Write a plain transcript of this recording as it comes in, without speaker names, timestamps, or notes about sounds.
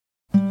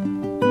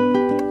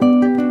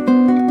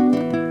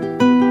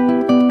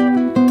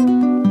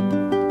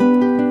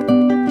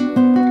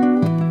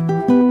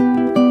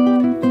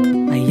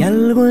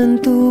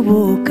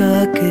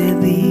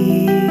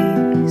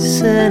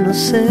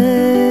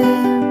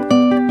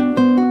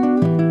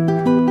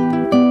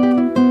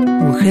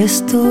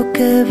gesto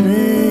que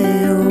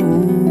veo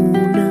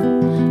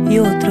una y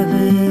otra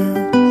vez.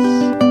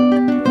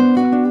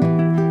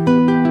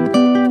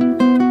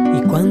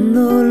 Y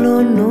cuando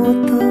lo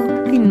noto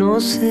y no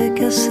sé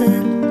qué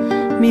hacer,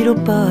 miro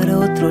para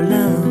otro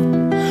lado.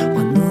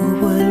 Cuando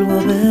vuelvo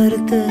a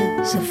verte,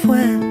 se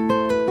fue.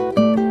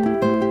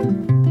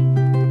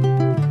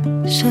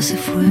 Ya se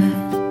fue.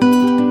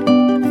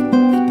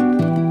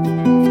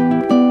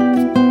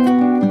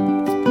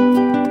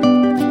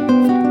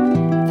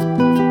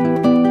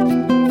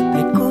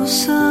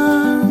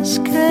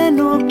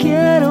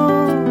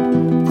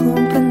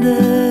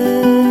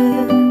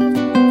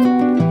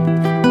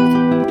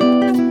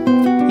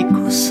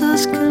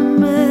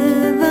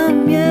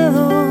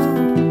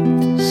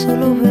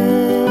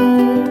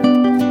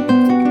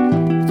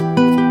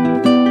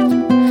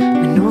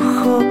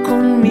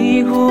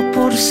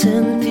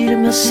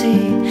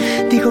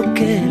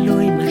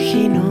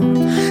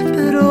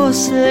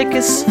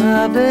 Que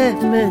sabe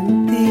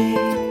mentir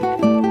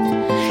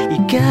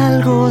y que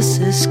algo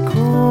se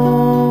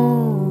esconde.